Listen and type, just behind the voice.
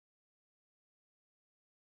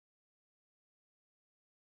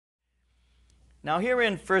Now here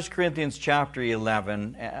in 1 Corinthians chapter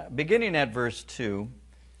 11, beginning at verse 2,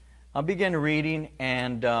 I'll begin reading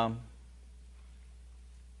and I'll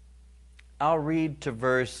read to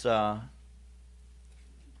verse, let's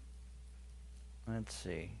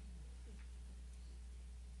see.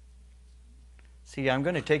 See, I'm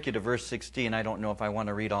going to take you to verse 16. I don't know if I want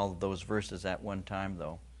to read all of those verses at one time,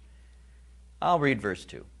 though. I'll read verse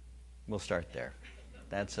 2. We'll start there.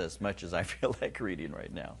 That's as much as I feel like reading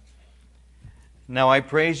right now. Now I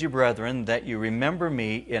praise you, brethren, that you remember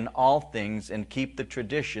me in all things and keep the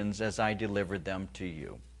traditions as I delivered them to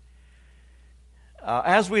you.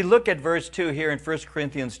 As we look at verse 2 here in 1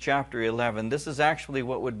 Corinthians chapter 11, this is actually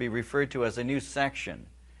what would be referred to as a new section.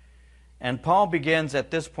 And Paul begins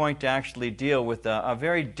at this point to actually deal with a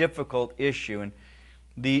very difficult issue. And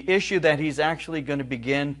the issue that he's actually going to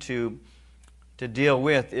begin to deal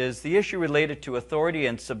with is the issue related to authority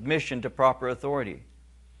and submission to proper authority.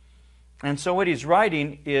 And so what he's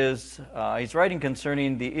writing is, he's writing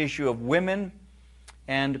concerning the issue of women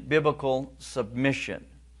and biblical submission.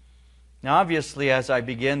 Now obviously as I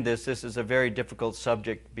begin this is a very difficult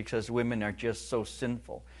subject because women are just so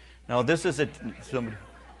sinful. Now this is somebody,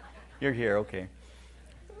 you're here, okay.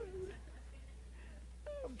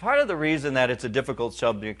 Part of the reason that it's a difficult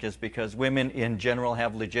subject is because women in general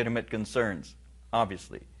have legitimate concerns,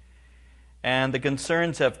 obviously. And the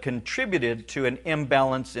concerns have contributed to an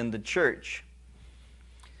imbalance in the church.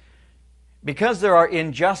 Because there are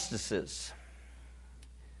injustices,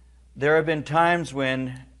 there have been times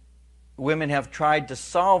when women have tried to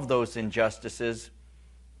solve those injustices,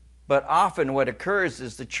 but often what occurs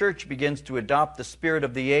is the church begins to adopt the spirit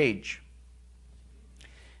of the age.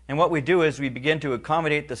 And what we do is we begin to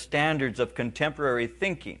accommodate the standards of contemporary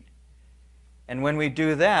thinking. And when we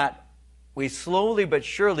do that, we slowly but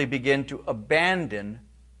surely begin to abandon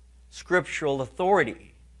scriptural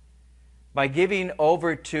authority. By giving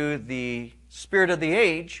over to the spirit of the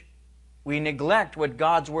age, we neglect what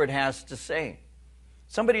God's Word has to say.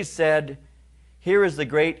 Somebody said, here is the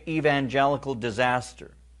great evangelical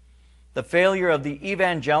disaster. The failure of the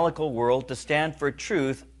evangelical world to stand for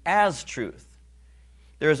truth as truth.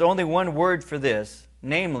 There is only one word for this,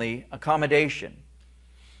 namely accommodation.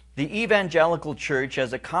 The evangelical church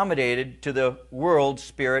has accommodated to the world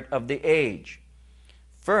spirit of the age.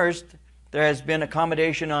 First, there has been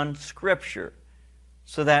accommodation on Scripture,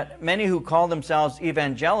 so that many who call themselves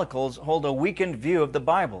evangelicals hold a weakened view of the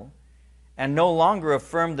Bible and no longer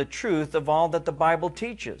affirm the truth of all that the Bible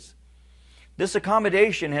teaches. This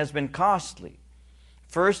accommodation has been costly.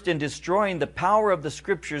 First, in destroying the power of the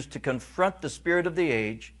Scriptures to confront the spirit of the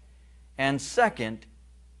age, and second,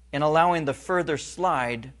 in allowing the further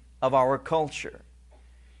slide of our culture.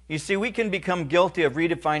 You see, we can become guilty of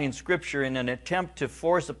redefining Scripture in an attempt to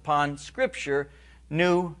force upon Scripture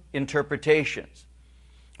new interpretations.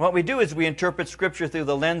 What we do is we interpret Scripture through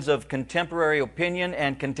the lens of contemporary opinion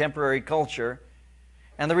and contemporary culture,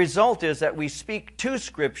 and the result is that we speak to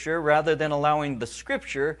Scripture rather than allowing the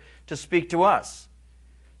Scripture to speak to us.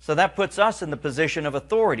 So that puts us in the position of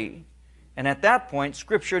authority, and at that point,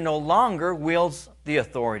 Scripture no longer wields the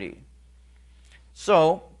authority.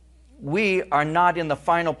 So, we are not in the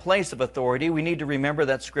final place of authority. We need to remember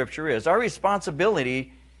that Scripture is. Our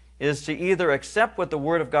responsibility is to either accept what the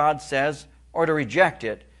Word of God says or to reject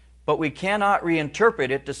it, but we cannot reinterpret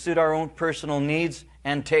it to suit our own personal needs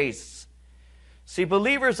and tastes. See,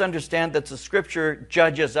 believers understand that the Scripture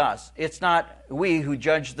judges us. It's not we who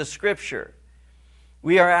judge the Scripture.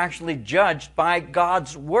 We are actually judged by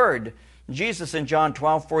God's Word. Jesus in John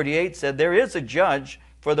 12:48 said, there is a judge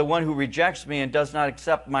for the one who rejects me and does not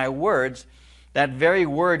accept my words. That very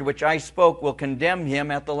word which I spoke will condemn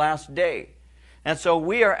him at the last day. And so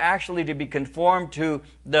we are actually to be conformed to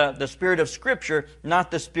the spirit of Scripture,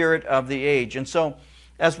 not the spirit of the age. And so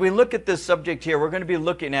as we look at this subject here, we're going to be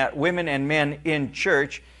looking at women and men in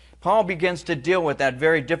church. Paul begins to deal with that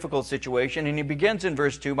very difficult situation, and he begins in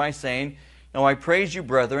verse 2 by saying, now I praise you,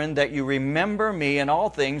 brethren, that you remember me in all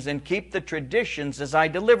things and keep the traditions as I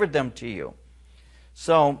delivered them to you.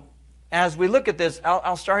 So, as we look at this,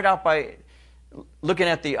 I'll start out by looking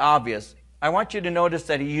at the obvious. I want you to notice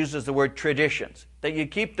that he uses the word traditions, that you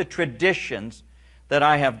keep the traditions that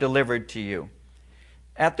I have delivered to you.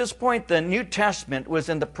 At this point, the New Testament was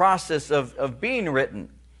in the process of being written.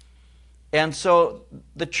 And so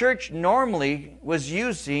the church normally was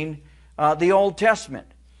using the Old Testament.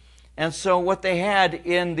 And so what they had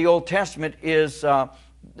in the Old Testament is,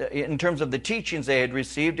 in terms of the teachings they had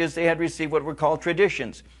received, is they had received what were called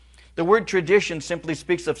traditions. The word tradition simply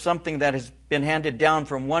speaks of something that has been handed down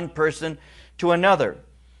from one person to another.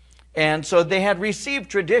 And so they had received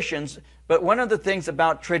traditions, but one of the things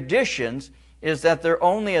about traditions is that they're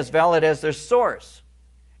only as valid as their source.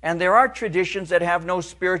 And there are traditions that have no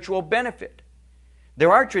spiritual benefit.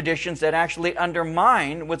 There are traditions that actually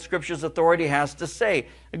undermine what Scripture's authority has to say.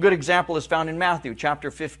 A good example is found in Matthew chapter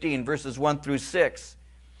 15, verses 1 through 6.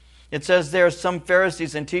 It says there, some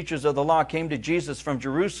Pharisees and teachers of the law came to Jesus from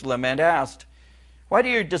Jerusalem and asked, "Why do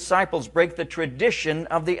your disciples break the tradition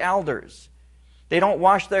of the elders? They don't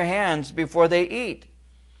wash their hands before they eat."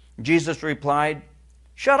 Jesus replied,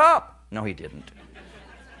 "Shut up." No, he didn't.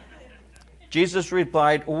 Jesus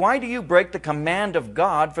replied, "Why do you break the command of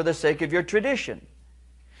God for the sake of your tradition?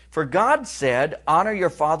 For God said, 'Honor your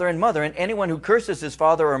father and mother,' and anyone who curses his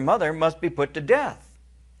father or mother must be put to death.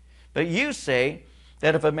 But you say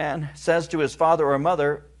that if a man says to his father or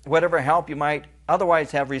mother, 'Whatever help you might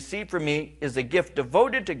otherwise have received from me is a gift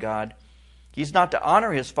devoted to God,' he's not to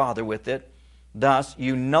honor his father with it. Thus,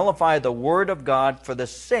 you nullify the word of God for the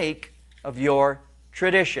sake of your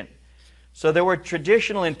tradition." So there were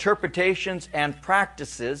traditional interpretations and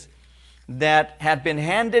practices that had been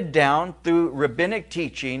handed down through rabbinic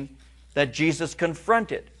teaching that Jesus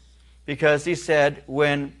confronted. Because he said,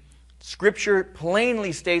 when Scripture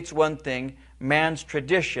plainly states one thing, man's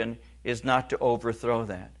tradition is not to overthrow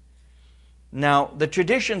that. Now, the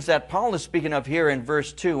traditions that Paul is speaking of here in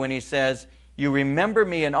verse 2, when he says, "You remember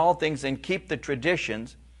me in all things and keep the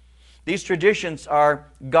traditions," these traditions are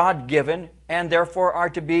God-given and therefore are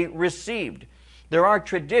to be received. There are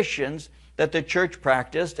traditions that the church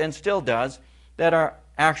practiced and still does that are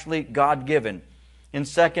actually God-given. In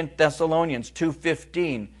 2 Thessalonians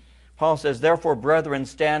 2:15, Paul says, "Therefore, brethren,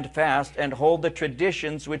 stand fast and hold the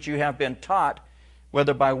traditions which you have been taught,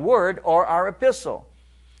 whether by word or our epistle."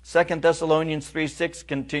 2 Thessalonians 3:6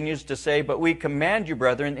 continues to say, "But we command you,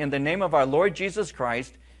 brethren, in the name of our Lord Jesus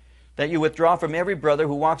Christ, that you withdraw from every brother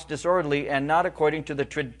who walks disorderly and not according to the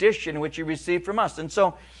tradition which you received from us." And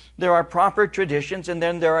so there are proper traditions, and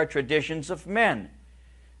then there are traditions of men.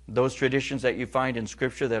 Those traditions that you find in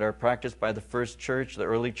Scripture that are practiced by the first church, the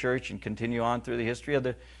early church, and continue on through the history are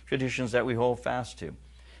the traditions that we hold fast to.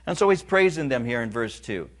 And so he's praising them here in verse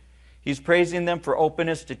 2. He's praising them for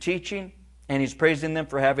openness to teaching, and he's praising them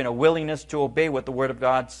for having a willingness to obey what the Word of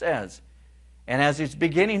God says. And as he's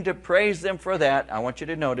beginning to praise them for that, I want you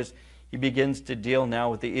to notice he begins to deal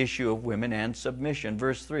now with the issue of women and submission.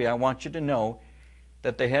 Verse 3, "I want you to know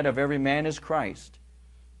that the head of every man is Christ.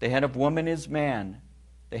 The head of woman is man.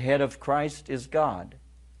 The head of Christ is God.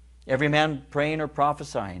 Every man praying or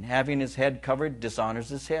prophesying, having his head covered, dishonors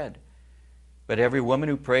his head. But every woman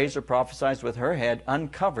who prays or prophesies with her head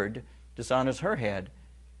uncovered dishonors her head.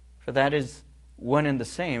 For that is one and the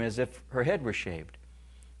same as if her head were shaved.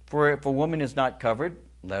 For if a woman is not covered,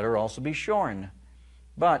 let her also be shorn.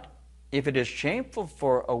 But if it is shameful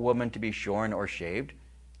for a woman to be shorn or shaved,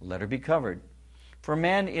 let her be covered. For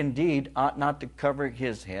man indeed ought not to cover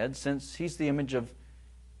his head, since he's the image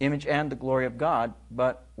and the glory of God,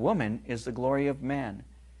 but woman is the glory of man.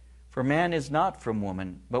 For man is not from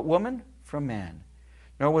woman, but woman from man.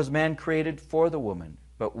 Nor was man created for the woman,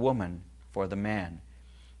 but woman for the man.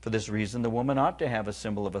 For this reason the woman ought to have a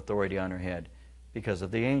symbol of authority on her head, because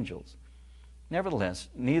of the angels. Nevertheless,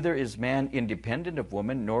 neither is man independent of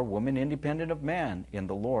woman, nor woman independent of man in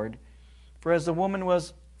the Lord. For as the woman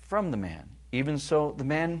was from the man, even so the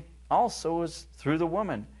man also is through the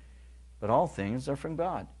woman. But all things are from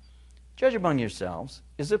God. Judge among yourselves,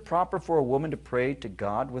 is it proper for a woman to pray to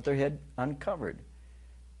God with her head uncovered?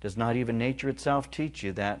 Does not even nature itself teach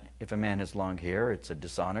you that if a man has long hair, it's a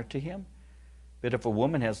dishonor to him? But if a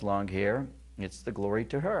woman has long hair, it's the glory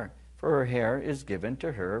to her, for her hair is given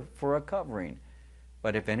to her for a covering.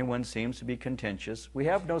 But if anyone seems to be contentious, we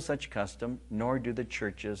have no such custom, nor do the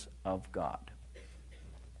churches of God."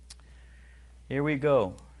 Here we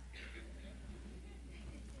go.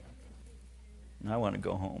 I want to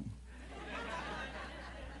go home.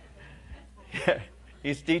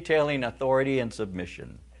 He's detailing authority and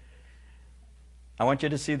submission. I want you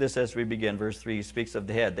to see this as we begin. Verse 3, he speaks of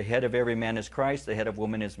the head. The head of every man is Christ. The head of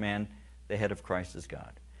woman is man. The head of Christ is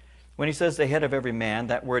God. When he says the head of every man,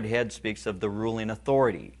 that word head speaks of the ruling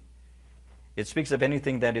authority. It speaks of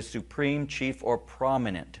anything that is supreme, chief, or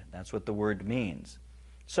prominent. That's what the word means.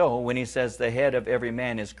 So when he says the head of every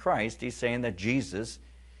man is Christ, he's saying that Jesus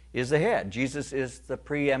is the head. Jesus is the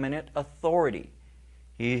preeminent authority.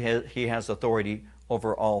 He has authority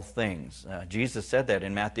over all things. Jesus said that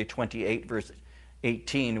in Matthew 28, verse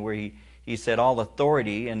 18, where he said, "All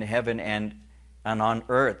authority in heaven and on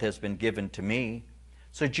earth has been given to me."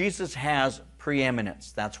 So Jesus has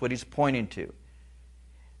preeminence. That's what he's pointing to.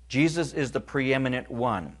 Jesus is the preeminent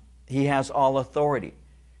one. He has all authority.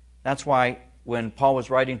 That's why when Paul was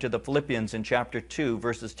writing to the Philippians in chapter 2,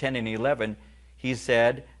 verses 10 and 11, he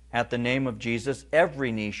said, at the name of Jesus,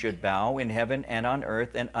 every knee should bow in heaven and on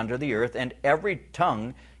earth and under the earth, and every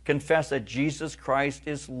tongue confess that Jesus Christ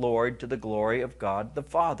is Lord to the glory of God the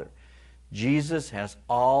Father. Jesus has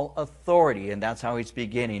all authority, and that's how he's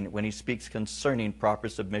beginning when he speaks concerning proper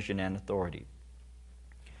submission and authority.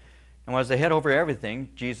 And as the head over everything,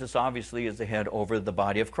 Jesus obviously is the head over the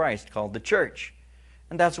body of Christ, called the church.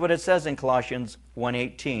 And that's what it says in Colossians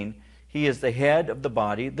 1:18. He is the head of the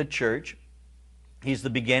body, the church. He's the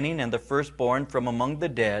beginning and the firstborn from among the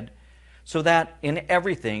dead, so that in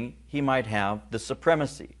everything he might have the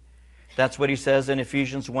supremacy. That's what he says in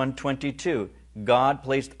Ephesians 1:22. God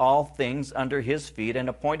placed all things under his feet and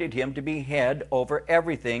appointed him to be head over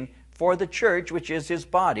everything for the church, which is his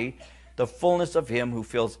body, the fullness of him who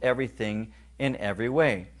fills everything in every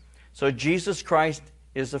way. So Jesus Christ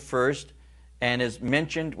is the first, and is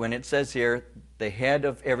mentioned when it says here, the head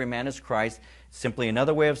of every man is Christ. Simply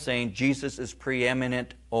another way of saying Jesus is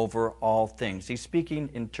preeminent over all things. He's speaking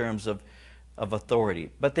in terms of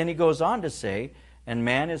authority. But then he goes on to say, and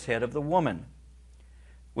man is head of the woman.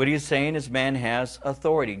 What he's saying is man has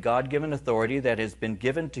authority, God-given authority that has been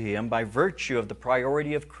given to him by virtue of the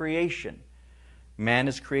priority of creation. Man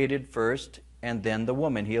is created first, and then the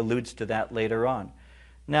woman. He alludes to that later on.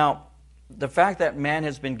 Now, the fact that man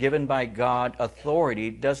has been given by God authority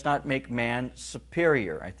does not make man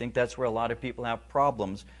superior. I think that's where a lot of people have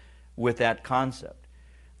problems with that concept.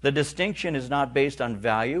 The distinction is not based on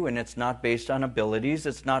value, and it's not based on abilities,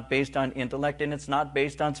 it's not based on intellect, and it's not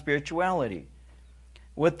based on spirituality.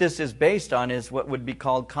 What this is based on is what would be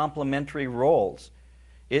called complementary roles.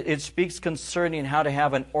 It speaks concerning how to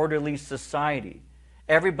have an orderly society.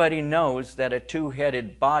 Everybody knows that a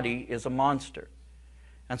two-headed body is a monster.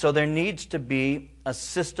 And so there needs to be a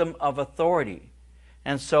system of authority.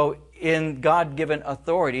 And so in God-given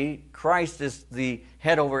authority, Christ is the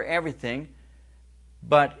head over everything,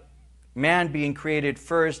 but man being created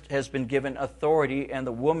first has been given authority, and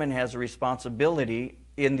the woman has a responsibility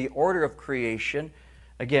in the order of creation,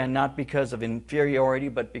 again, not because of inferiority,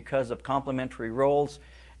 but because of complementary roles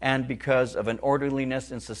and because of an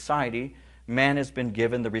orderliness in society. Man has been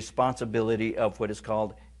given the responsibility of what is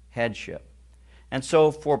called headship. And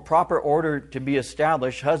so for proper order to be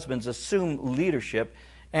established, husbands assume leadership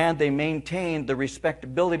and they maintain the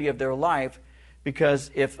respectability of their life,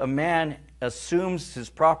 because if a man assumes his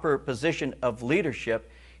proper position of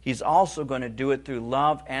leadership, he's also going to do it through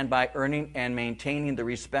love and by earning and maintaining the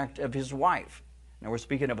respect of his wife. Now we're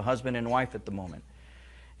speaking of a husband and wife at the moment.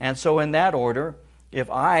 And so in that order, if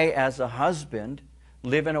I as a husband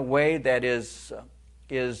live in a way that is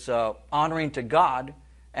honoring to God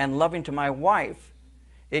and loving to my wife,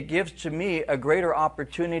 it gives to me a greater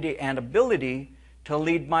opportunity and ability to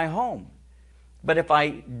lead my home. But if I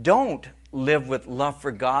don't live with love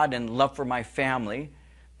for God and love for my family,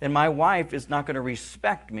 then my wife is not going to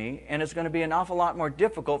respect me, and it's going to be an awful lot more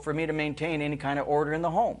difficult for me to maintain any kind of order in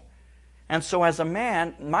the home. And so as a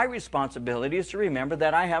man, my responsibility is to remember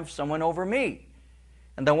that I have someone over me.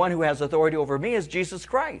 And the one who has authority over me is Jesus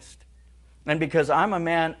Christ. And because I'm a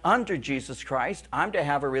man under Jesus Christ, I'm to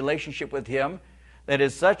have a relationship with him that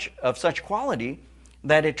is of such quality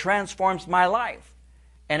that it transforms my life.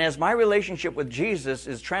 And as my relationship with Jesus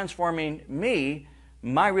is transforming me,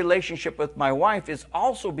 my relationship with my wife is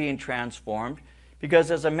also being transformed, because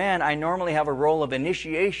as a man, I normally have a role of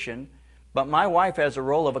initiation, but my wife has a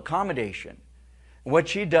role of accommodation. What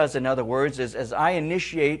she does, in other words, is as I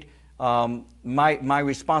initiate my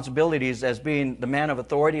responsibilities as being the man of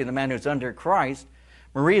authority and the man who's under Christ,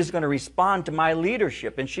 Marie is going to respond to my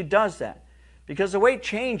leadership, and she does that. Because the way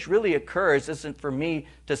change really occurs isn't for me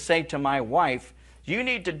to say to my wife, you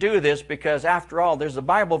need to do this because, after all, there's a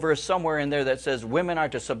Bible verse somewhere in there that says women are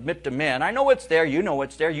to submit to men. I know it's there, you know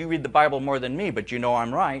it's there, you read the Bible more than me, but you know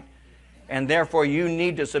I'm right. And therefore you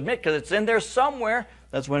need to submit because it's in there somewhere.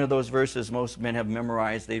 That's one of those verses most men have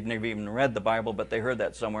memorized. They've never even read the Bible, but they heard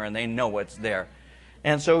that somewhere and they know what's there.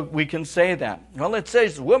 And so we can say that. Well, it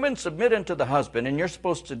says, women submit unto the husband, and you're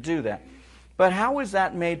supposed to do that. But how is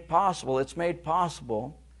that made possible? It's made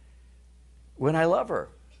possible when I love her.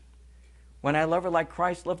 When I love her like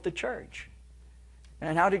Christ loved the church.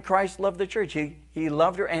 And how did Christ love the church? He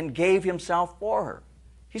loved her and gave himself for her.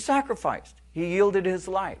 He sacrificed. He yielded his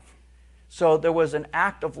life. So there was an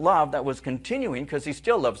act of love that was continuing, because he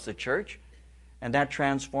still loves the church, and that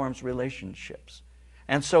transforms relationships.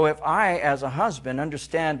 And so if I, as a husband,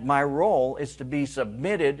 understand my role is to be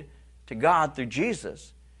submitted to God through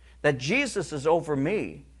Jesus, that Jesus is over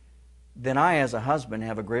me, then I, as a husband,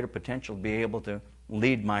 have a greater potential to be able to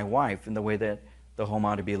lead my wife in the way that the home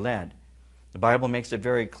ought to be led. The Bible makes it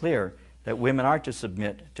very clear that women are to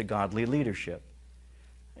submit to godly leadership.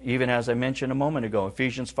 Even as I mentioned a moment ago,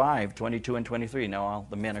 Ephesians 5, 22 and 23. Now all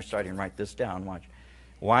the men are starting to write this down. Watch.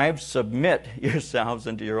 Wives, submit yourselves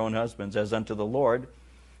unto your own husbands as unto the Lord.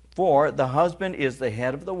 For the husband is the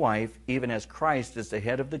head of the wife, even as Christ is the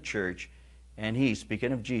head of the church, and he,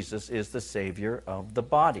 speaking of Jesus, is the Savior of the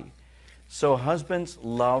body. So husbands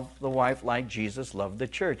love the wife like Jesus loved the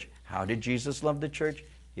church. How did Jesus love the church?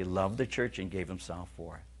 He loved the church and gave himself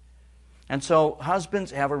for it. And so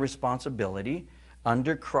husbands have a responsibility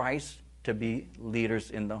under Christ to be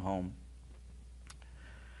leaders in the home.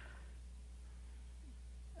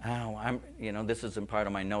 Oh, this isn't part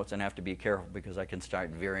of my notes, and I have to be careful because I can start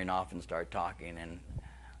veering off and start talking,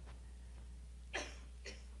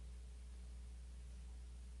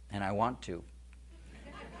 and I want to.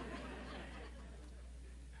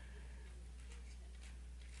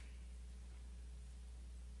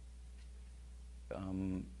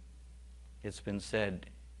 It's been said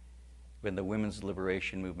when the women's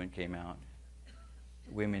liberation movement came out,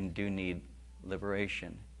 women do need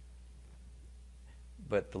liberation.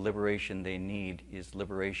 But the liberation they need is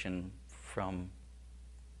liberation from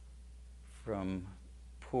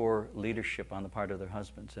poor leadership on the part of their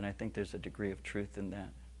husbands. And I think there's a degree of truth in that.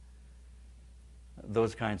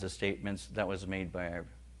 Those kinds of statements, that was made by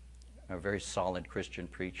a very solid Christian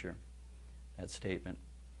preacher, that statement.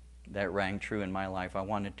 That rang true in my life. I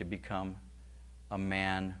wanted to become a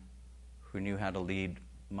man who knew how to lead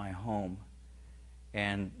my home.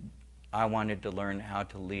 And I wanted to learn how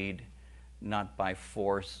to lead not by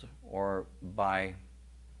force or by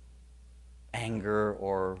anger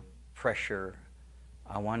or pressure.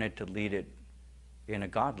 I wanted to lead it in a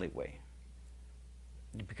godly way.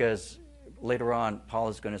 Because later on, Paul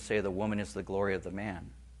is going to say the woman is the glory of the man.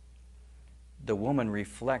 The woman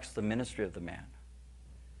reflects the ministry of the man.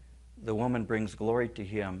 The woman brings glory to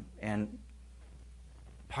him, and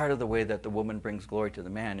part of the way that the woman brings glory to the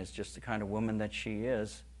man is just the kind of woman that she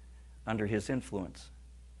is under his influence.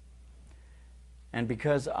 And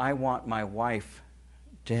because I want my wife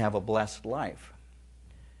to have a blessed life,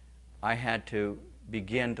 I had to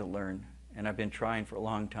begin to learn, and I've been trying for a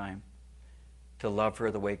long time, to love her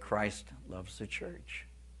the way Christ loves the church.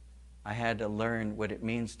 I had to learn what it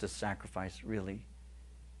means to sacrifice really,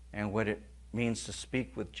 and what it means to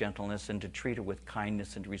speak with gentleness and to treat her with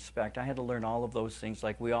kindness and respect. I had to learn all of those things,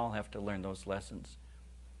 like we all have to learn those lessons.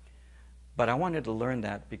 But I wanted to learn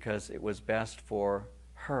that because it was best for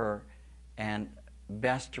her and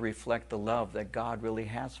best to reflect the love that God really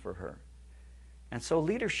has for her. And so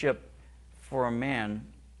leadership for a man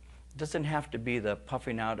doesn't have to be the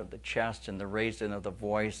puffing out of the chest and the raising of the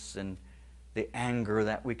voice and the anger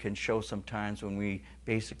that we can show sometimes when we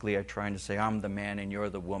basically are trying to say, I'm the man and you're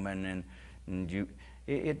the woman, and you.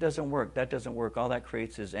 It doesn't work. That doesn't work. All that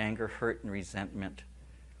creates is anger, hurt, and resentment.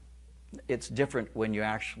 It's different when you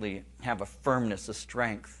actually have a firmness, a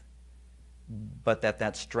strength, but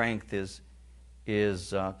that strength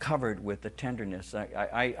is covered with the tenderness.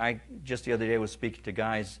 I just the other day was speaking to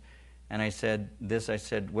guys, and I said,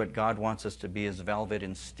 what God wants us to be is velvet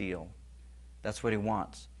and steel. That's what he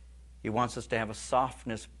wants. He wants us to have a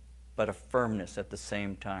softness, but a firmness at the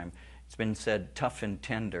same time. It's been said, tough and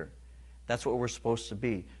tender. That's what we're supposed to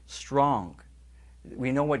be. Strong.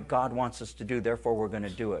 We know what God wants us to do, therefore we're going to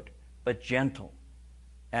do it. But gentle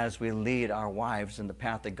as we lead our wives in the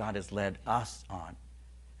path that God has led us on.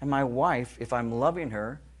 And my wife, if I'm loving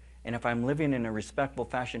her, and if I'm living in a respectful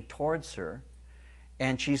fashion towards her,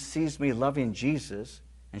 and she sees me loving Jesus,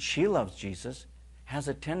 and she loves Jesus, has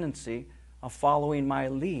a tendency of following my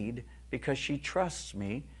lead because she trusts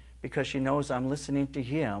me, because she knows I'm listening to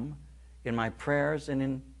him in my prayers and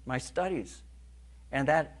in my studies. And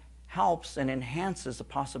that helps and enhances the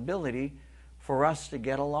possibility for us to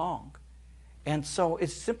get along. And so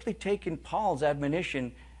it's simply taking Paul's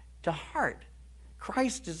admonition to heart.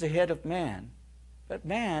 Christ is the head of man, but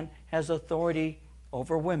man has authority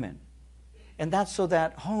over women. And that's so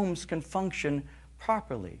that homes can function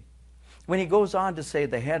properly. When he goes on to say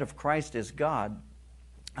the head of Christ is God,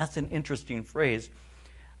 that's an interesting phrase,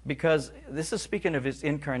 because this is speaking of his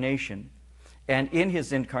incarnation. And in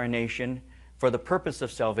his incarnation, for the purpose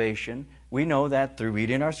of salvation, we know that through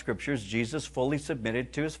reading our scriptures, Jesus fully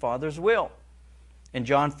submitted to his Father's will. In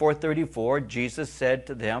John 4:34, Jesus said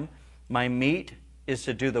to them, my meat is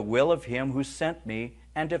to do the will of him who sent me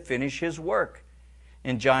and to finish his work.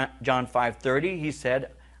 In John 5:30, he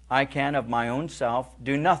said, I can of my own self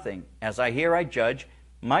do nothing. As I hear, I judge.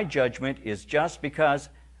 My judgment is just because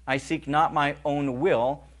I seek not my own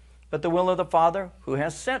will, but the will of the Father who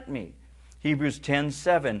has sent me. Hebrews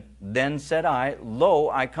 10:7, then said I, lo,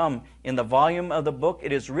 I come. In the volume of the book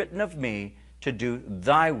it is written of me to do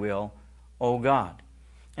thy will, O God.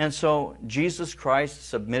 And so Jesus Christ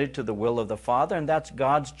submitted to the will of the Father, and that's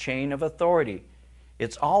God's chain of authority.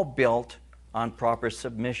 It's all built on proper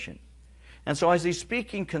submission. And so as he's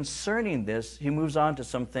speaking concerning this, he moves on to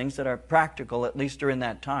some things that are practical, at least during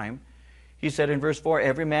that time. He said in verse 4,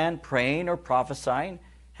 every man praying or prophesying,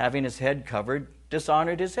 having his head covered,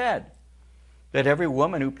 dishonored his head. That every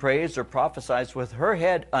woman who prays or prophesies with her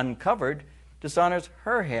head uncovered dishonors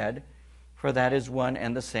her head, for that is one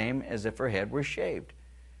and the same as if her head were shaved.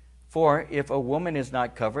 For if a woman is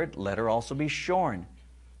not covered, let her also be shorn.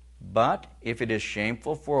 But if it is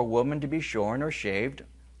shameful for a woman to be shorn or shaved,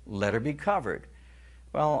 let her be covered.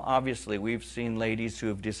 Well, obviously, we've seen ladies who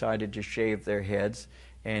have decided to shave their heads,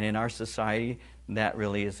 and in our society, that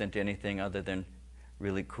really isn't anything other than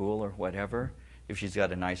really cool or whatever. If she's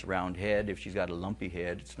got a nice round head, if she's got a lumpy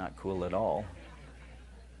head, it's not cool at all.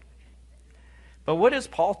 But what is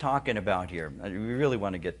Paul talking about here? We really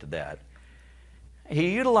want to get to that.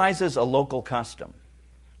 He utilizes a local custom,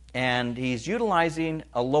 and he's utilizing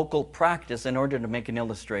a local practice in order to make an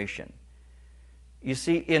illustration. You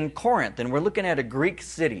see, in Corinth, and we're looking at a Greek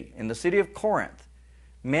city, in the city of Corinth,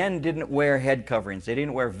 men didn't wear head coverings. They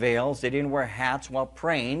didn't wear veils. They didn't wear hats while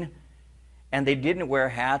praying, and they didn't wear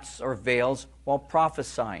hats or veils while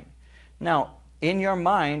prophesying. Now, in your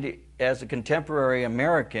mind, as a contemporary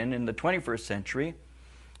American in the 21st century,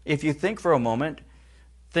 if you think for a moment,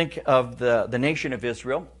 think of the nation of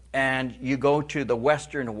Israel, and you go to the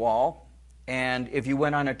Western Wall, and if you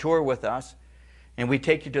went on a tour with us, and we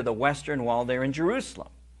take you to the Western Wall there in Jerusalem,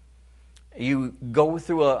 you go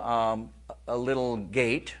through a little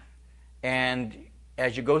gate, and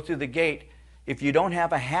as you go through the gate, if you don't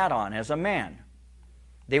have a hat on as a man,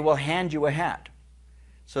 they will hand you a hat.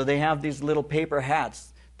 So they have these little paper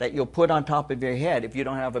hats that you'll put on top of your head if you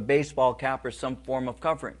don't have a baseball cap or some form of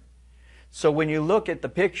covering. So when you look at the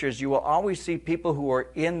pictures, you will always see people who are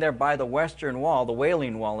in there by the Western Wall, the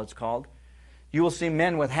Wailing Wall it's called. You will see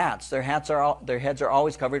men with hats. Their heads are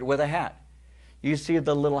always covered with a hat. You see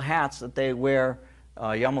the little hats that they wear,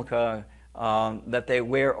 yarmulke, that they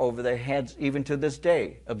wear over their heads even to this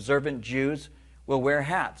day. Observant Jews will wear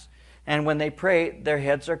hats. And when they pray, their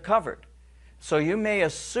heads are covered. So you may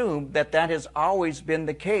assume that that has always been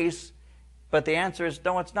the case, but the answer is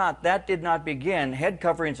no, it's not. That did not begin. Head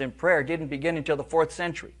coverings in prayer didn't begin until the 4th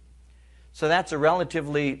century. So that's a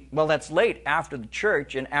relatively, well, that's late after the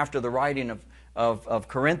church and after the writing of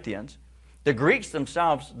Corinthians. The Greeks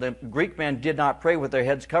themselves, the Greek men did not pray with their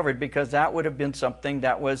heads covered because that would have been something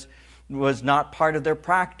that was not part of their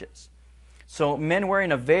practice. So men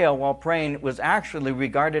wearing a veil while praying was actually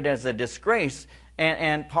regarded as a disgrace.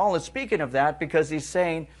 And Paul is speaking of that because he's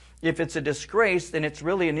saying if it's a disgrace, then it's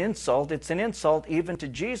really an insult. It's an insult even to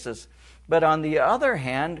Jesus. But on the other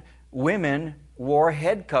hand, women wore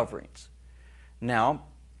head coverings. Now,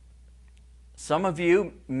 some of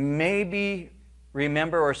you maybe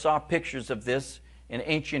remember or saw pictures of this in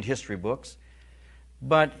ancient history books.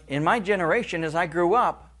 But in my generation, as I grew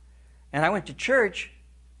up and I went to church,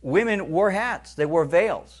 women wore hats. They wore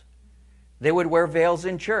veils. They would wear veils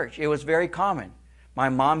in church. It was very common. My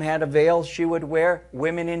mom had a veil she would wear.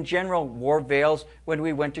 Women in general wore veils when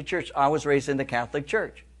we went to church. I was raised in the Catholic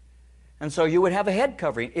Church. And so you would have a head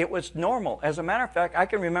covering. It was normal. As a matter of fact, I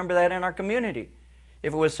can remember that in our community.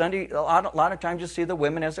 If it was Sunday, a lot of times you see the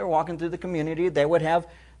women as they're walking through the community, they would have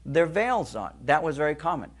their veils on. That was very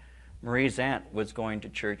common. Marie's aunt was going to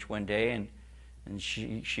church one day, and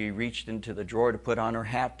she reached into the drawer to put on her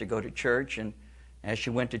hat to go to church. And as she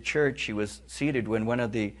went to church, she was seated when one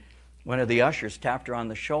of the ushers tapped her on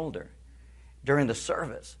the shoulder during the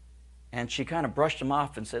service. And she kind of brushed him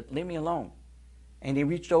off and said, "Leave me alone." And he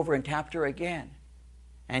reached over and tapped her again.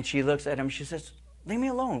 And she looks at him. She says, "Leave me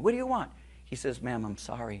alone. What do you want?" He says, "Ma'am, I'm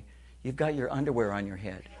sorry. You've got your underwear on your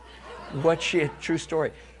head." True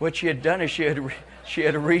story. What she had done is she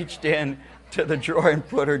had reached in to the drawer and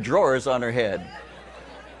put her drawers on her head.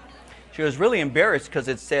 She was really embarrassed because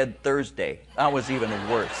it said Thursday. That was even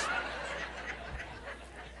worse.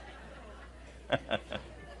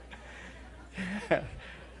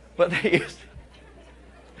 But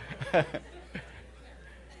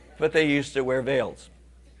they used to wear veils.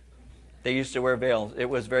 They used to wear veils. It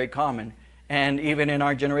was very common. And even in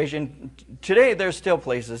our generation, today there's still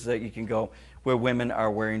places that you can go where women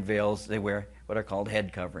are wearing veils. They wear what are called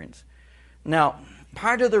head coverings. Now,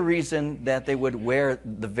 part of the reason that they would wear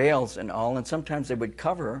the veils and all, and sometimes they would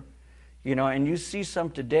cover, and you see some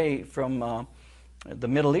today from the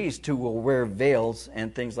Middle East who will wear veils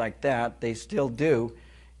and things like that. They still do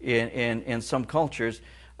in some cultures.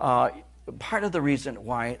 Part of the reason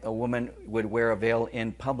why a woman would wear a veil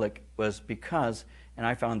in public was because, and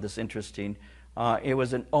I found this interesting, It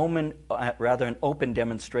was an open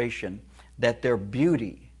demonstration that their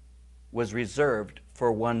beauty was reserved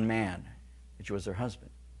for one man, which was their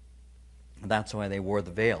husband. That's why they wore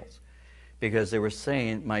the veils, because they were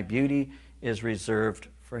saying, my beauty is reserved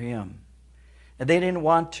for him. And they didn't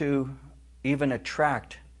want to even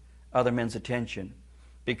attract other men's attention,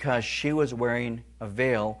 because she was wearing a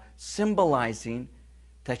veil symbolizing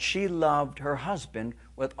that she loved her husband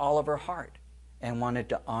with all of her heart and wanted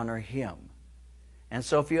to honor him. And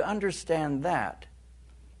so if you understand that,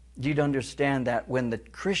 you'd understand that when the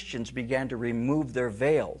Christians began to remove their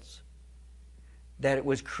veils, that it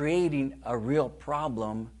was creating a real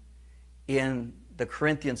problem in the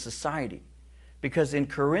Corinthian society. Because in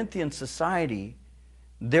Corinthian society,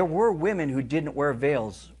 there were women who didn't wear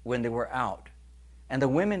veils when they were out. And the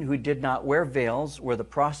women who did not wear veils were the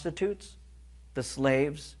prostitutes, the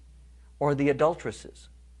slaves, or the adulteresses.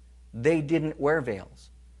 They didn't wear veils.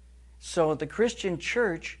 So the Christian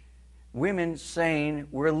church, women saying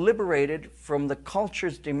we're liberated from the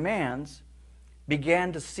culture's demands,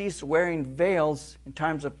 began to cease wearing veils in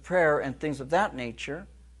times of prayer and things of that nature.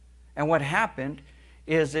 And what happened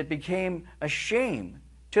is it became a shame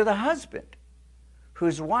to the husband,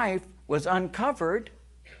 whose wife was uncovered,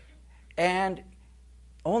 and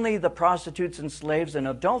only the prostitutes and slaves and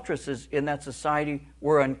adulteresses in that society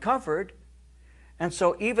were uncovered. And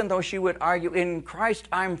so even though she would argue, in Christ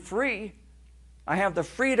I'm free, I have the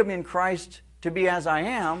freedom in Christ to be as I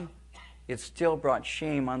am, it still brought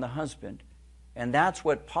shame on the husband. And that's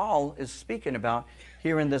what Paul is speaking about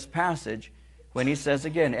here in this passage when he says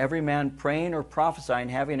again, every man praying or prophesying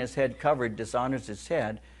having his head covered dishonors his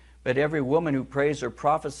head, but every woman who prays or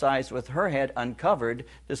prophesies with her head uncovered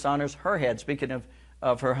dishonors her head, speaking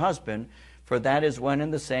of her husband, for that is one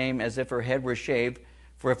and the same as if her head were shaved.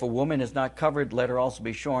 For if a woman is not covered, let her also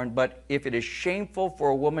be shorn. But if it is shameful for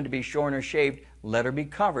a woman to be shorn or shaved, let her be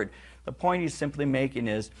covered. The point he's simply making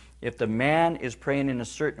is, if the man is praying in a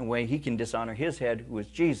certain way, he can dishonor his head, who is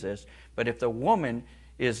Jesus. But if the woman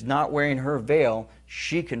is not wearing her veil,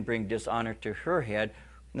 she can bring dishonor to her head.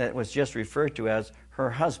 That was just referred to as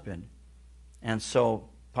her husband. And so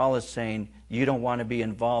Paul is saying, you don't want to be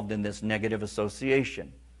involved in this negative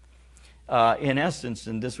association. In essence,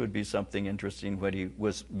 and this would be something interesting, what he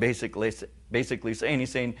was basically saying, he's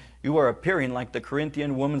saying, you are appearing like the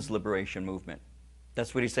Corinthian women's liberation movement.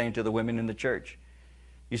 That's what he's saying to the women in the church.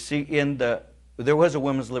 You see, there was a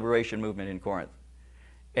women's liberation movement in Corinth.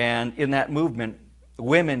 And in that movement,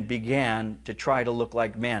 women began to try to look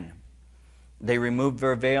like men. They removed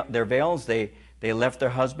their veils. They left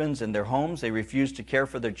their husbands in their homes. They refused to care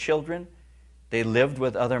for their children. They lived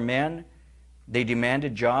with other men. They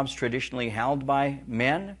demanded jobs traditionally held by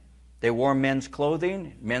men. They wore men's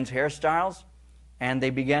clothing, men's hairstyles, and they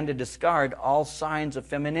began to discard all signs of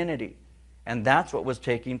femininity. And that's what was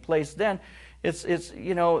taking place then. It's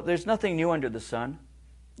you know, there's nothing new under the sun.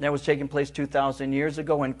 That was taking place 2,000 years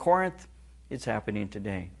ago in Corinth. It's happening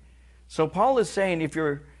today. So Paul is saying, if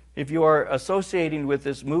you are associating with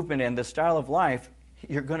this movement and this style of life,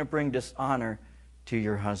 you're going to bring dishonor to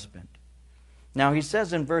your husband. Now he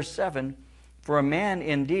says in verse 7, for a man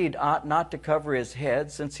indeed ought not to cover his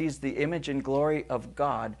head, since he's the image and glory of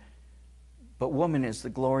God, but woman is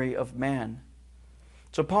the glory of man.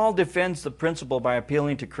 So Paul defends the principle by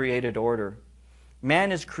appealing to created order.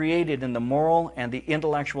 Man is created in the moral and the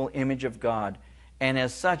intellectual image of God, and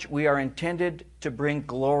as such we are intended to bring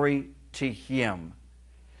glory to him.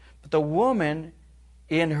 But the woman,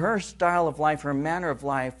 in her style of life, her manner of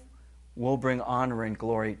life, will bring honor and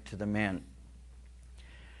glory to the man.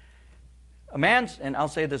 A man's, and I'll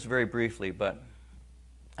say this very briefly, but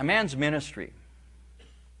a man's ministry,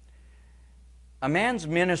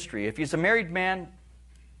 if he's a married man,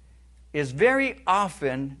 is very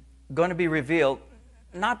often going to be revealed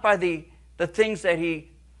not by the things that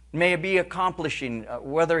he may be accomplishing,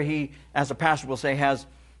 whether he, as a pastor will say, has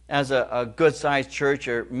a good-sized church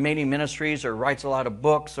or many ministries or writes a lot of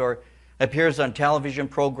books or appears on television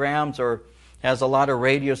programs or has a lot of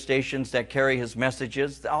radio stations that carry his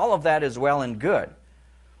messages. All of that is well and good.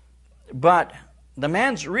 But the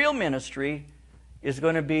man's real ministry is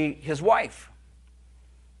going to be his wife.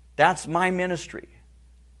 That's my ministry.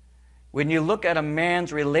 When you look at a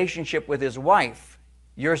man's relationship with his wife,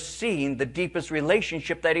 you're seeing the deepest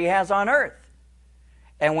relationship that he has on earth.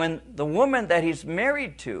 And when the woman that he's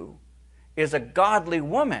married to is a godly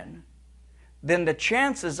woman, then the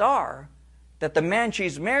chances are that the man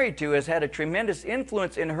she's married to has had a tremendous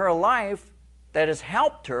influence in her life that has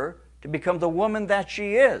helped her to become the woman that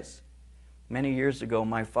she is. Many years ago,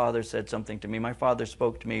 my father said something to me. My father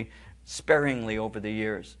spoke to me sparingly over the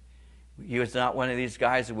years. He was not one of these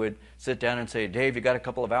guys who would sit down and say, Dave, you got a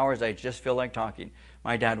couple of hours? I just feel like talking.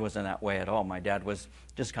 My dad wasn't that way at all. My dad was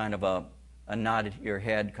just kind of a nod your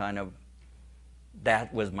head kind of,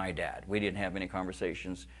 that was my dad. We didn't have any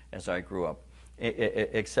conversations as I grew up,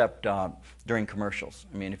 except during commercials.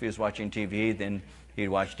 I mean, if he was watching TV, then he'd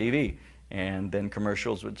watch TV. And then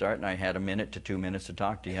commercials would start, and I had 1 minute to 2 minutes to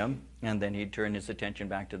talk to him. And then he'd turn his attention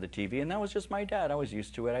back to the TV. And that was just my dad. I was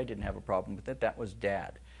used to it. I didn't have a problem with it. That was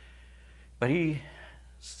Dad. But he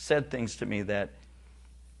said things to me that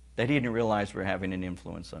he didn't realize were having an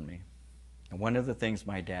influence on me. And one of the things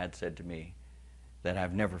my dad said to me that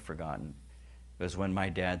I've never forgotten was when my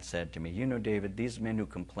dad said to me, you know, David, these men who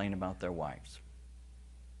complain about their wives,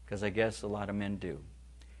 because I guess a lot of men do.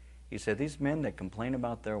 He said, these men that complain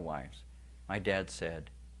about their wives, my dad said,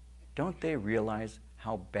 don't they realize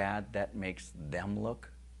how bad that makes them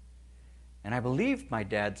look? And I believe my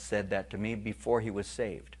dad said that to me before he was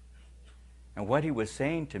saved. And what he was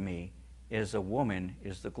saying to me is a woman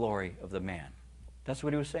is the glory of the man. That's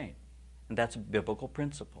what he was saying. And that's a biblical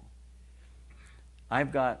principle.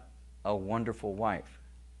 I've got a wonderful wife.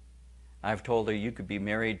 I've told her you could be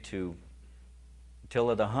married to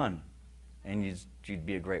Attila the Hun, and she'd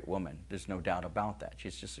be a great woman. There's no doubt about that.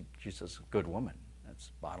 She's just a good woman.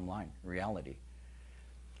 That's bottom line, reality.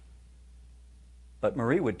 But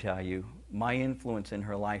Marie would tell you, my influence in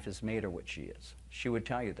her life has made her what she is. She would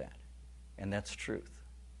tell you that. And that's truth.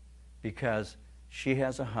 Because she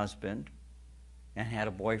has a husband and had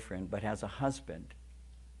a boyfriend, but has a husband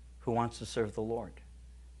who wants to serve the Lord.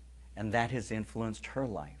 And that has influenced her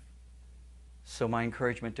life. So my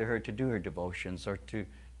encouragement to her to do her devotions or to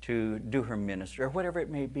do her ministry or whatever it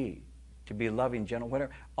may be, to be loving, gentle,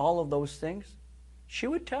 whatever, all of those things, she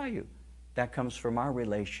would tell you that comes from our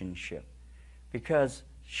relationship because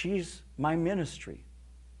she's my ministry.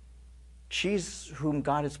 She's whom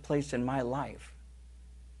God has placed in my life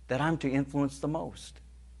that I'm to influence the most.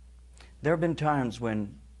 There have been times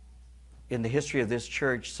when in the history of this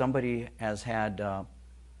church somebody has had a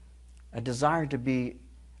desire to be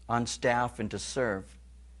on staff and to serve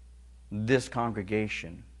this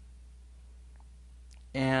congregation.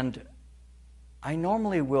 And I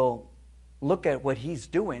normally will look at what he's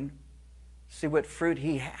doing, see what fruit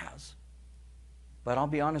he has. But I'll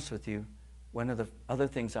be honest with you, one of the other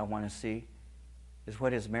things I want to see is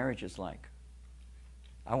what his marriage is like.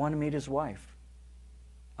 I want to meet his wife.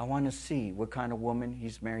 I want to see what kind of woman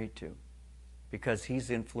he's married to because he's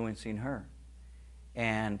influencing her.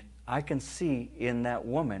 And I can see in that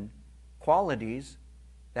woman qualities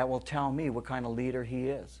that will tell me what kind of leader he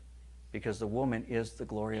is because the woman is the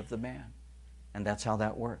glory of the man. And that's how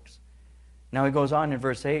that works. Now he goes on in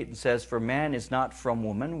verse 8 and says, for man is not from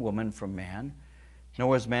woman, woman from man. Nor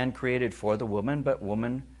was man created for the woman, but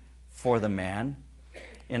woman for the man.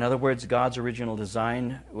 In other words, God's original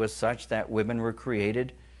design was such that women were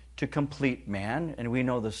created to complete man. And we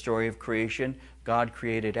know the story of creation. God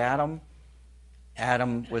created Adam.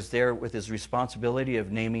 Adam was there with his responsibility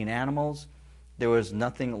of naming animals. There was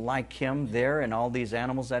nothing like him there in all these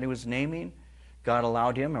animals that he was naming. God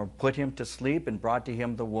allowed him or put him to sleep and brought to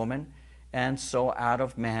him the woman. And so out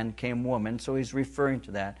of man came woman. So he's referring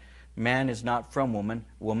to that. Man is not from woman,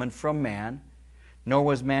 woman from man. Nor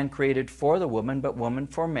was man created for the woman, but woman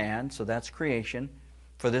for man. So that's creation.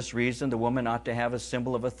 For this reason, the woman ought to have a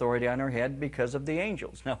symbol of authority on her head because of the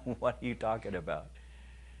angels. Now, what are you talking about?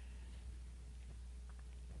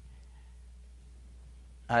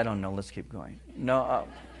 I don't know. Let's keep going. No.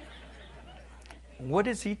 What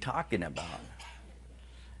is he talking about?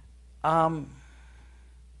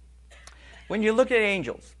 When you look at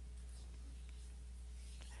angels,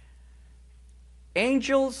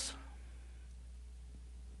 angels,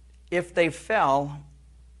 if they fell,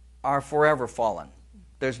 are forever fallen.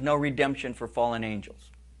 There's no redemption for fallen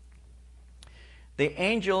angels. The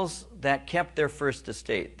angels that kept their first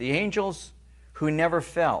estate, the angels who never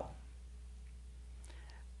fell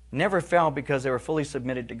because they were fully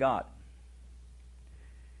submitted to God.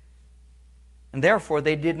 And therefore,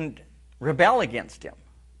 they didn't rebel against him.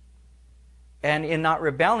 And in not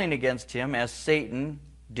rebelling against him, as Satan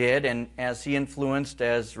did, and as he influenced,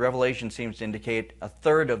 as Revelation seems to indicate, a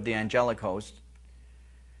third of the angelic host,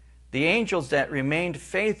 the angels that remained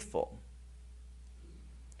faithful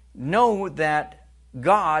know that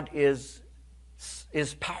God is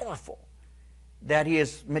powerful, that he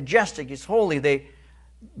is majestic, he's holy.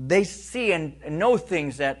 They see and know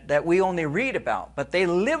things that we only read about, but they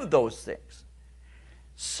live those things.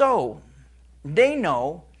 So they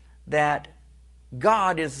know that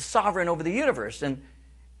God is sovereign over the universe, and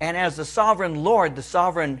as the sovereign Lord, the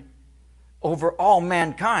sovereign over all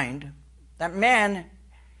mankind, that man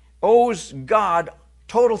owes God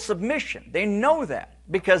total submission. They know that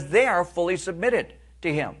because they are fully submitted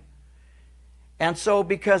to Him. And so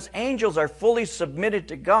because angels are fully submitted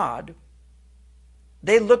to God,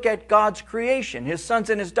 they look at God's creation, His sons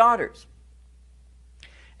and His daughters.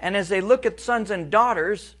 And as they look at sons and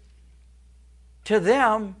daughters, to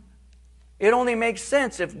them, it only makes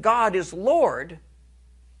sense if God is Lord,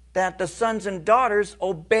 that the sons and daughters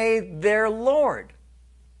obey their Lord.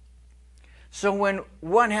 So when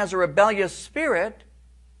one has a rebellious spirit,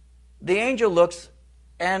 the angel looks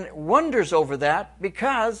and wonders over that,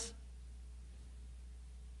 because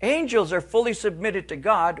angels are fully submitted to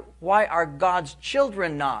God. Why are God's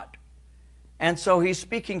children not? And so he's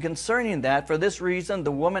speaking concerning that. For this reason,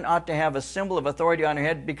 the woman ought to have a symbol of authority on her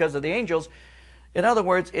head because of the angels. In other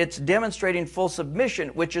words, it's demonstrating full submission,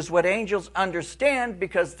 which is what angels understand,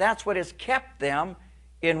 because that's what has kept them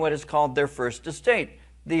in what is called their first estate,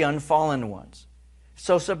 the unfallen ones.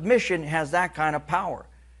 So submission has that kind of power.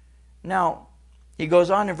 Now, he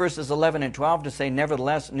goes on in verses 11 and 12 to say,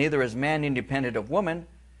 nevertheless, neither is man independent of woman,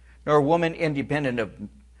 nor woman independent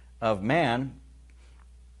of man.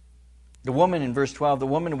 The woman, in verse 12, the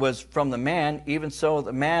woman was from the man, even so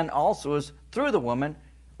the man also is through the woman.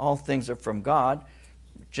 All things are from God.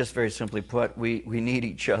 Just very simply put, we need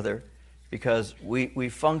each other because we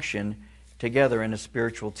function together in a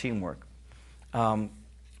spiritual teamwork. I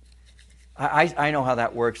know how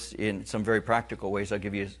that works in some very practical ways. I'll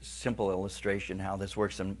give you a simple illustration how this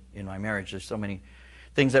works in my marriage. There's so many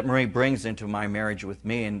things that Marie brings into my marriage with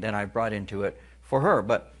me, and then I brought into it for her.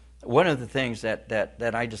 But one of the things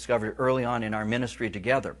that I discovered early on in our ministry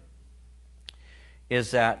together is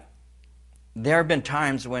that there have been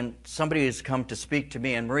times when somebody has come to speak to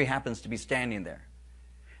me, and Marie happens to be standing there.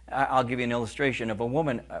 I'll give you an illustration of a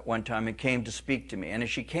woman at one time who came to speak to me. And as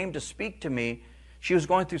she came to speak to me, she was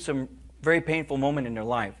going through some very painful moment in her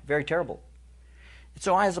life, very terrible.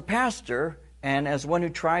 So as a pastor, and as one who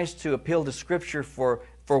tries to appeal to Scripture for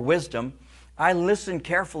wisdom, I listen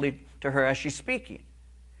carefully to her as she's speaking.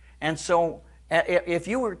 And so if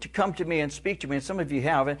you were to come to me and speak to me, and some of you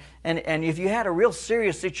have, and if you had a real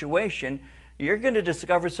serious situation, you're going to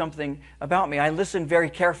discover something about me. I listen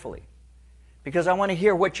very carefully because I want to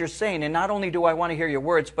hear what you're saying. And not only do I want to hear your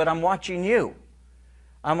words, but I'm watching you.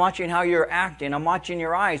 I'm watching how you're acting. I'm watching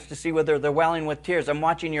your eyes to see whether they're welling with tears. I'm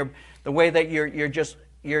watching the way that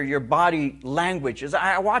your body language is.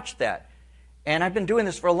 I watch that. And I've been doing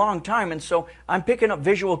this for a long time. And so I'm picking up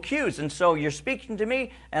visual cues. And so you're speaking to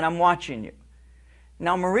me and I'm watching you.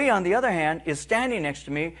 Now Marie, on the other hand, is standing next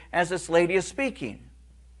to me as this lady is speaking.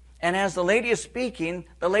 And as the lady is speaking,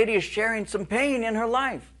 the lady is sharing some pain in her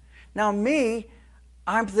life. Now me,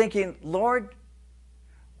 I'm thinking, Lord,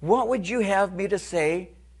 what would you have me to say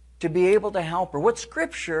to be able to help her? What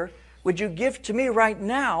Scripture would you give to me right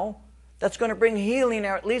now that's going to bring healing,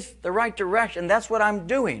 or at least the right direction? That's what I'm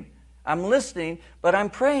doing. I'm listening, but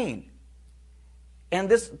I'm praying. And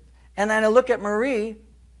then I look at Marie,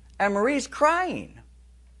 and Marie's crying.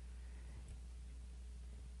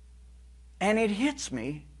 And it hits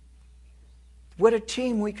me what a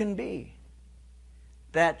team we can be.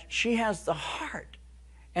 That she has the heart.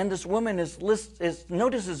 And this woman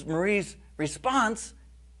notices Marie's response,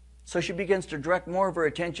 so she begins to direct more of her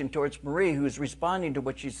attention towards Marie, who's responding to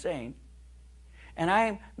what she's saying. And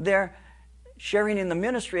I'm there sharing in the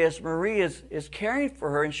ministry as Marie is caring for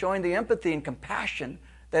her and showing the empathy and compassion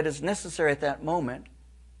that is necessary at that moment.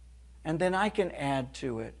 And then I can add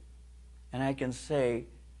to it. And I can say,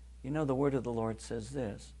 you know, the word of the Lord says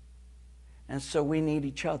this. And so we need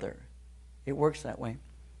each other. It works that way.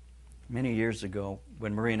 Many years ago,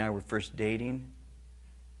 when Marie and I were first dating,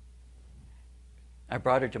 I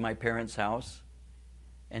brought her to my parents' house,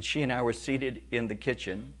 and she and I were seated in the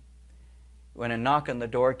kitchen when a knock on the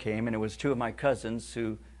door came, and it was two of my cousins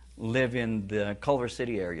who live in the Culver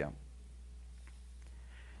City area.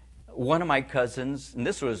 One of my cousins, and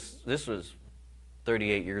this was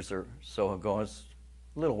 38 years or so ago, it was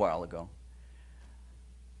a little while ago.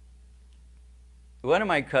 One of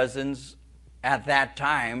my cousins at that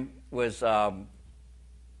time was about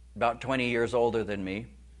 20 years older than me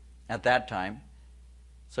at that time.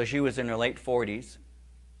 So she was in her late 40s.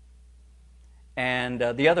 And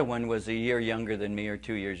the other one was a year younger than me or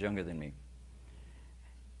 2 years younger than me.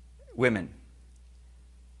 Women.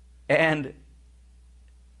 And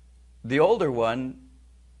the older one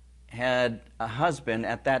had a husband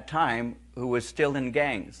at that time who was still in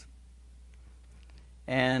gangs.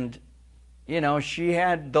 And, you know, she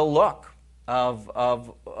had the look of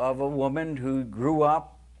a woman who grew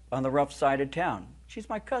up on the rough side of town. She's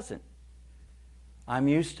my cousin. I'm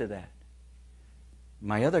used to that.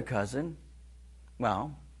 My other cousin,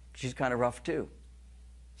 well, she's kind of rough too.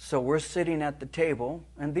 So we're sitting at the table,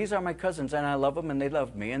 and these are my cousins, and I love them, and they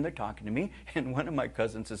love me, and they're talking to me. And one of my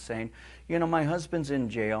cousins is saying, you know, my husband's in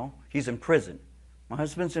jail. He's in prison. My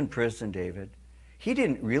husband's in prison, David. He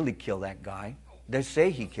didn't really kill that guy. They say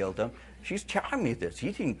he killed him. She's telling me this.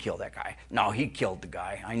 He didn't kill that guy. No, he killed the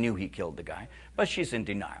guy. I knew he killed the guy. But she's in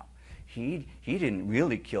denial. He didn't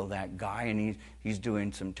really kill that guy, and he's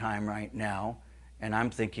doing some time right now. And I'm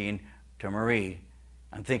thinking to Marie,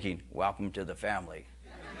 welcome to the family.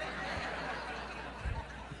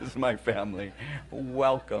 This is my family.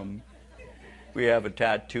 Welcome. We have a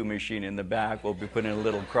tattoo machine in the back. We'll be putting a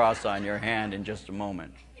little cross on your hand in just a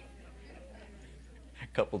moment. A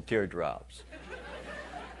couple teardrops.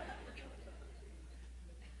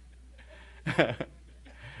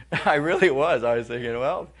 I really was. I was thinking,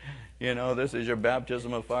 well, you know, this is your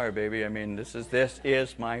baptism of fire, baby. I mean, this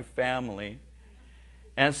is my family.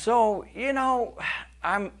 And so, you know,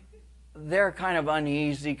 they're kind of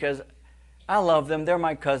uneasy because I love them. They're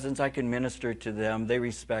my cousins. I can minister to them. They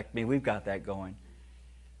respect me. We've got that going.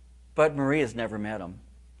 But Marie has never met them.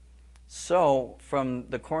 So from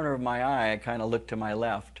the corner of my eye, I kind of look to my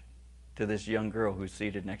left to this young girl who's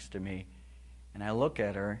seated next to me. And I look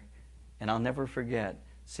at her, and I'll never forget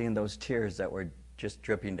seeing those tears that were just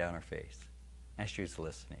dripping down her face as she was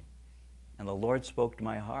listening. And the Lord spoke to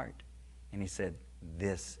my heart, and he said,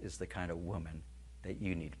 this is the kind of woman that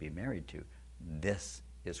you need to be married to. This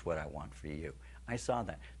is what I want for you. I saw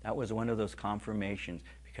that. That was one of those confirmations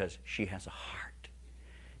because she has a heart.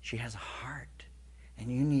 She has a heart,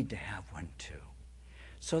 and you need to have one too.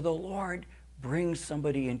 So the Lord brings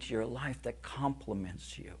somebody into your life that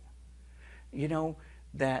complements you, you know,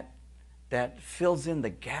 that fills in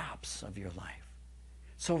the gaps of your life.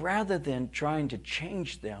 So rather than trying to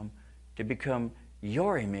change them to become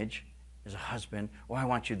your image as a husband, oh, I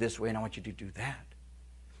want you this way and I want you to do that.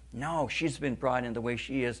 No, she's been brought in the way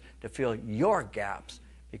she is to fill your gaps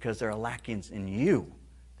because there are lackings in you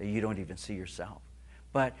that you don't even see yourself.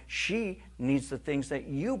 But she needs the things that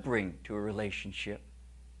you bring to a relationship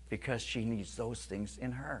because she needs those things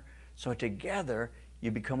in her. So together,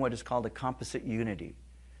 you become what is called a composite unity.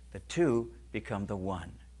 The two become the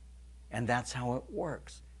one. And that's how it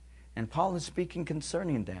works. And Paul is speaking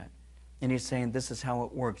concerning that. And he's saying this is how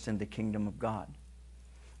it works in the kingdom of God.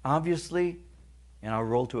 Obviously, and I'll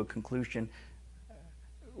roll to a conclusion,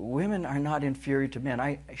 women are not inferior to men.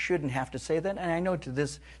 I shouldn't have to say that, and I know to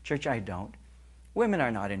this church I don't. Women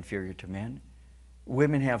are not inferior to men.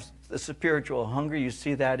 Women have a spiritual hunger. You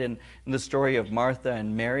see that in the story of Martha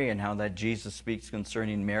and Mary and how that Jesus speaks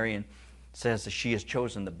concerning Mary and says that she has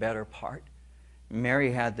chosen the better part.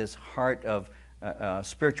 Mary had this heart of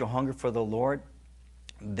spiritual hunger for the Lord.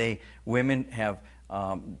 Women have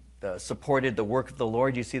supported the work of the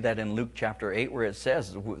Lord. You see that in Luke chapter 8 where it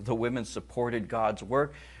says the women supported God's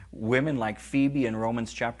work. Women like Phoebe in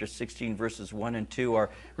Romans chapter 16 verses 1 and 2 are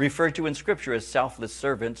referred to in Scripture as selfless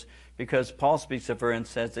servants because Paul speaks of her and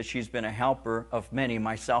says that she's been a helper of many,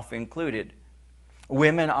 myself included.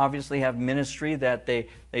 Women obviously have ministry that they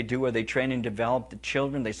do where they train and develop the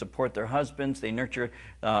children. They support their husbands. They nurture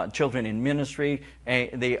children in ministry.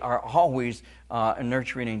 They are always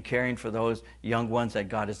nurturing and caring for those young ones that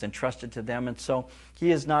God has entrusted to them. And so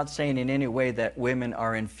he is not saying in any way that women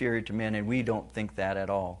are inferior to men, and we don't think that at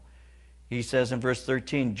all. He says in verse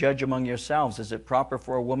 13, judge among yourselves, is it proper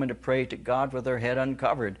for a woman to pray to God with her head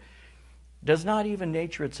uncovered? Does not even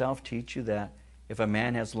nature itself teach you that if a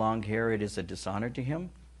man has long hair, it is a dishonor to him?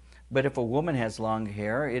 But if a woman has long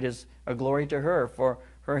hair, it is a glory to her, for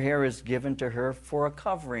her hair is given to her for a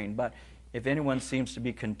covering. But if anyone seems to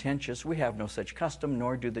be contentious, we have no such custom,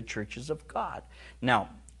 nor do the churches of God. Now,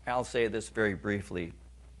 I'll say this very briefly.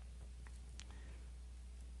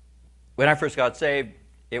 When I first got saved,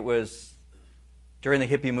 it was during the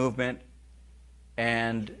hippie movement,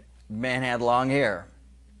 and men had long hair.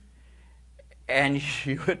 And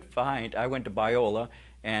you would find, I went to Biola,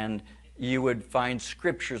 and you would find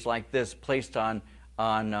scriptures like this placed on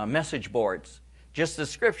message boards. Just the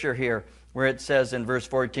scripture here where it says in verse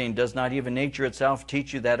 14, does not even nature itself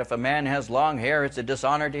teach you that if a man has long hair, it's a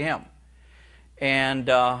dishonor to him? And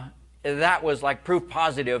that was like proof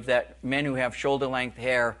positive that men who have shoulder-length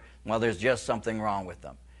hair, well, there's just something wrong with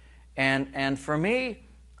them. And for me,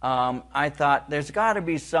 I thought there's got to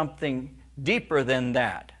be something deeper than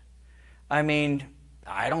that. I mean,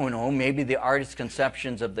 I don't know, maybe the artist's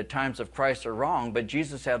conceptions of the times of Christ are wrong, but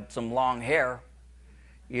Jesus had some long hair,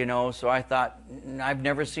 you know, so I thought, I've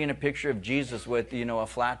never seen a picture of Jesus with, you know, a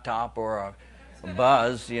flat top or a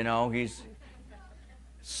buzz, you know,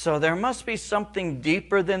 so there must be something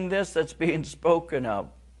deeper than this that's being spoken of.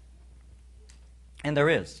 And there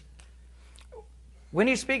is. When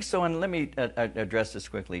he speaks, so, and let me address this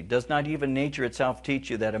quickly, does not even nature itself teach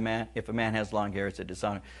you that if a man has long hair, it's a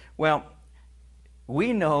dishonor? Well,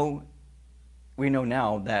 we know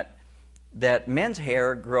now that men's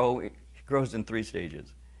hair grows in 3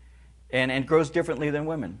 stages, and grows differently than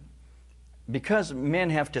women. Because men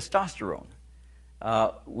have testosterone,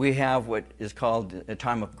 we have what is called a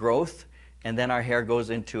time of growth, and then our hair goes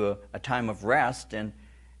into a time of rest, and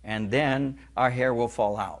then our hair will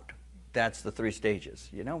fall out. That's the 3 stages,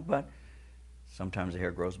 but sometimes the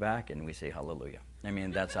hair grows back and we say hallelujah. I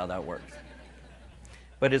mean, that's how that works.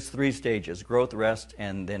 But it's 3 stages: growth, rest,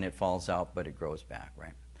 and then it falls out, but it grows back,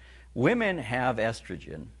 right? Women have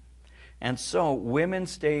estrogen, and so women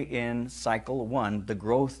stay in cycle 1, the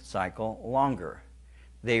growth cycle, longer.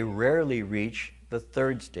 They rarely reach the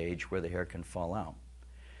 3rd stage where the hair can fall out.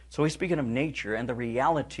 So he's speaking of nature and the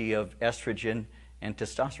reality of estrogen and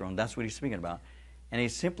testosterone. That's what he's speaking about. And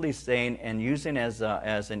he's simply saying and using as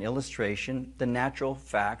an illustration the natural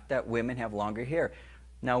fact that women have longer hair.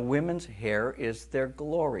 Now, women's hair is their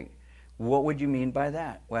glory. What would you mean by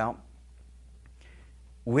that? Well,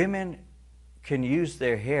 women can use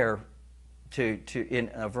their hair to in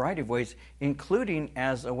a variety of ways, including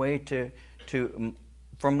as a way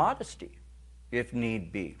for modesty, if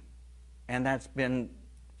need be. And that's been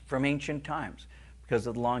from ancient times, because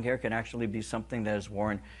the long hair can actually be something that is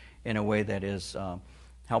worn in a way that is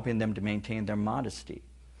helping them to maintain their modesty.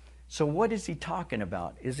 So what is he talking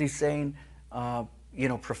about? Is he saying,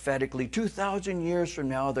 prophetically, 2,000 years from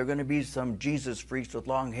now, there are going to be some Jesus freaks with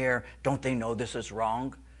long hair. Don't they know this is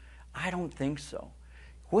wrong? I don't think so.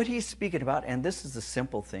 What he's speaking about, and this is the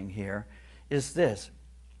simple thing here, is this.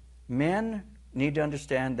 Men need to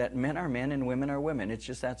understand that men are men and women are women. It's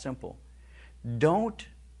just that simple. Don't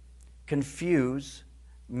confuse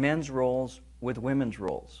men's roles with women's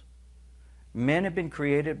roles. Men have been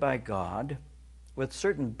created by God with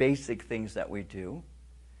certain basic things that we do,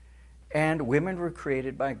 and women were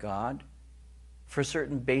created by God for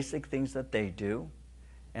certain basic things that they do.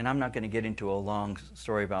 And I'm not going to get into a long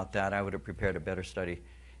story about that. I would have prepared a better study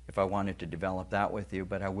if I wanted to develop that with you,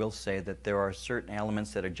 but I will say that there are certain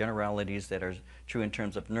elements that are generalities that are true in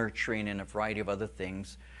terms of nurturing and a variety of other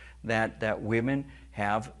things that women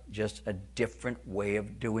have just a different way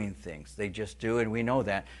of doing things. They just do, and we know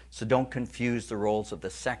that. So don't confuse the roles of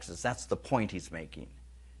the sexes. That's the point he's making.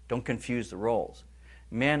 Don't confuse the roles.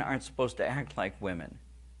 Men aren't supposed to act like women.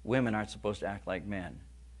 Women aren't supposed to act like men.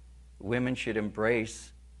 Women should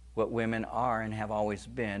embrace what women are and have always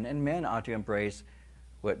been, and men ought to embrace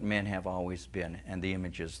what men have always been and the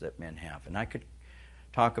images that men have. And I could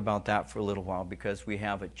talk about that for a little while, because we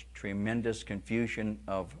have a tremendous confusion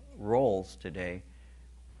of roles today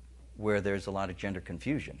where there's a lot of gender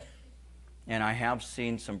confusion. And I have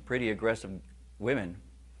seen some pretty aggressive women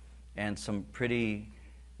and some pretty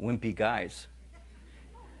wimpy guys.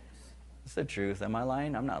 It's the truth. Am I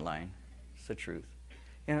lying? I'm not lying. It's the truth.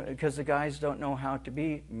 Because the guys don't know how to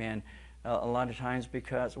be men a lot of times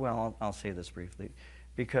because, well, I'll say this briefly,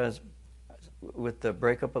 because with the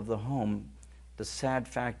breakup of the home, the sad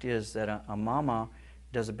fact is that a mama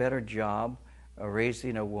does a better job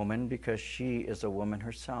raising a woman because she is a woman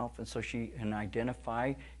herself, and so she can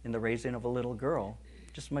identify in the raising of a little girl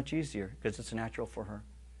just much easier because it's natural for her.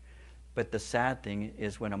 But the sad thing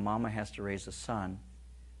is when a mama has to raise a son,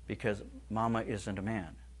 because mama isn't a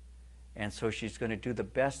man. And so she's going to do the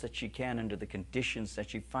best that she can under the conditions that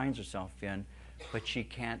she finds herself in, but she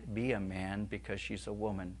can't be a man because she's a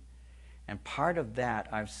woman. And part of that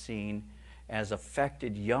I've seen as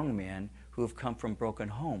affected young men who have come from broken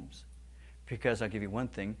homes. Because I'll give you one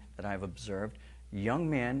thing that I've observed. Young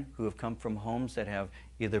men who have come from homes that have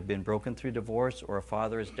either been broken through divorce or a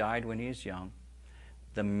father has died when he's young,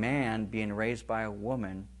 the man being raised by a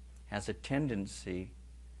woman has a tendency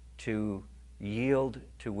to yield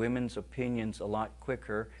to women's opinions a lot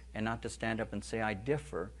quicker and not to stand up and say, I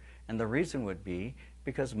differ. And the reason would be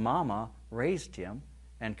because mama raised him,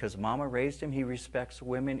 and because mama raised him, he respects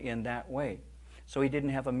women in that way. So he didn't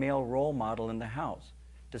have a male role model in the house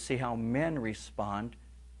to see how men respond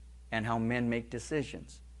and how men make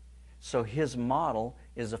decisions. So his model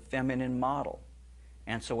is a feminine model.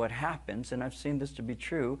 And so what happens, and I've seen this to be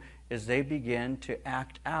true, is they begin to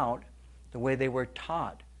act out the way they were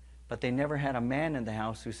taught. But they never had a man in the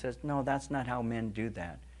house who says, no, that's not how men do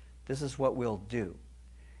that. This is what we'll do.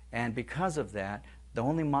 And because of that, the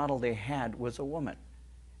only model they had was a woman.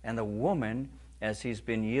 And the woman, as he's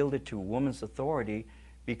been yielded to woman's authority,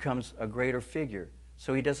 becomes a greater figure.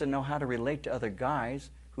 So he doesn't know how to relate to other guys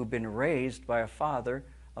who've been raised by a father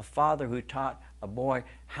who taught a boy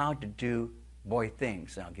how to do boy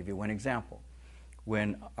things. And I'll give you one example.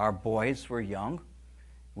 When our boys were young,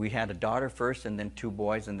 we had a daughter first and then 2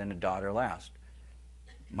 boys and then a daughter last.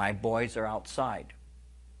 My boys are outside.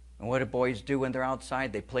 And what do boys do when they're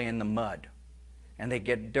outside? They play in the mud and they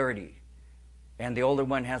get dirty. And the older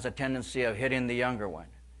one has a tendency of hitting the younger one.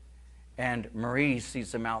 And Marie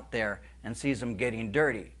sees them out there and sees them getting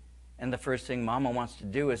dirty. And the first thing Mama wants to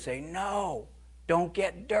do is say, no, don't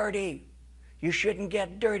get dirty. You shouldn't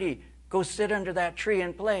get dirty. Go sit under that tree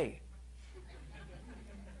and play.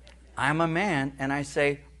 I'm a man, and I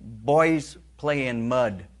say, boys play in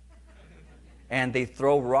mud. And they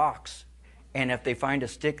throw rocks. And if they find a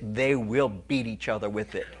stick, they will beat each other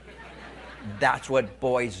with it. That's what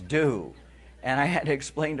boys do. And I had to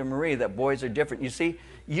explain to Marie that boys are different. You see,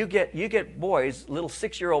 you get boys, little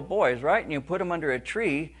 6-year-old boys, right? And you put them under a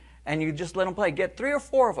tree, and you just let them play. Get 3 or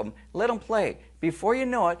 4 of them. Let them play. Before you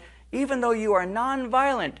know it, even though you are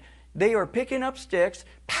nonviolent, they are picking up sticks,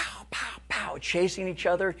 pow, pow, pow, chasing each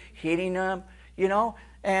other, hitting them, you know.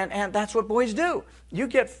 And that's what boys do. You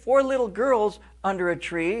get 4 little girls under a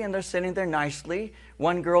tree, and they're sitting there nicely.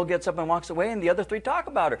 One girl gets up and walks away, and the other 3 talk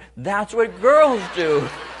about her. That's what girls do.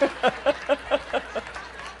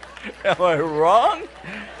 Am I wrong?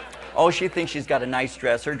 Oh, she thinks she's got a nice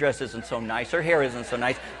dress. Her dress isn't so nice. Her hair isn't so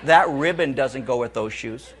nice. That ribbon doesn't go with those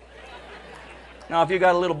shoes. Now, if you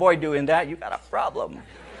got a little boy doing that, you got a problem.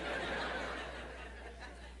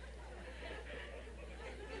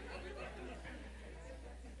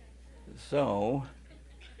 So,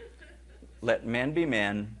 let men be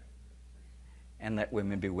men, and let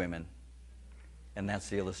women be women. And that's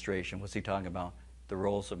the illustration. What's he talking about? The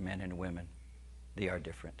roles of men and women. They are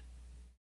different.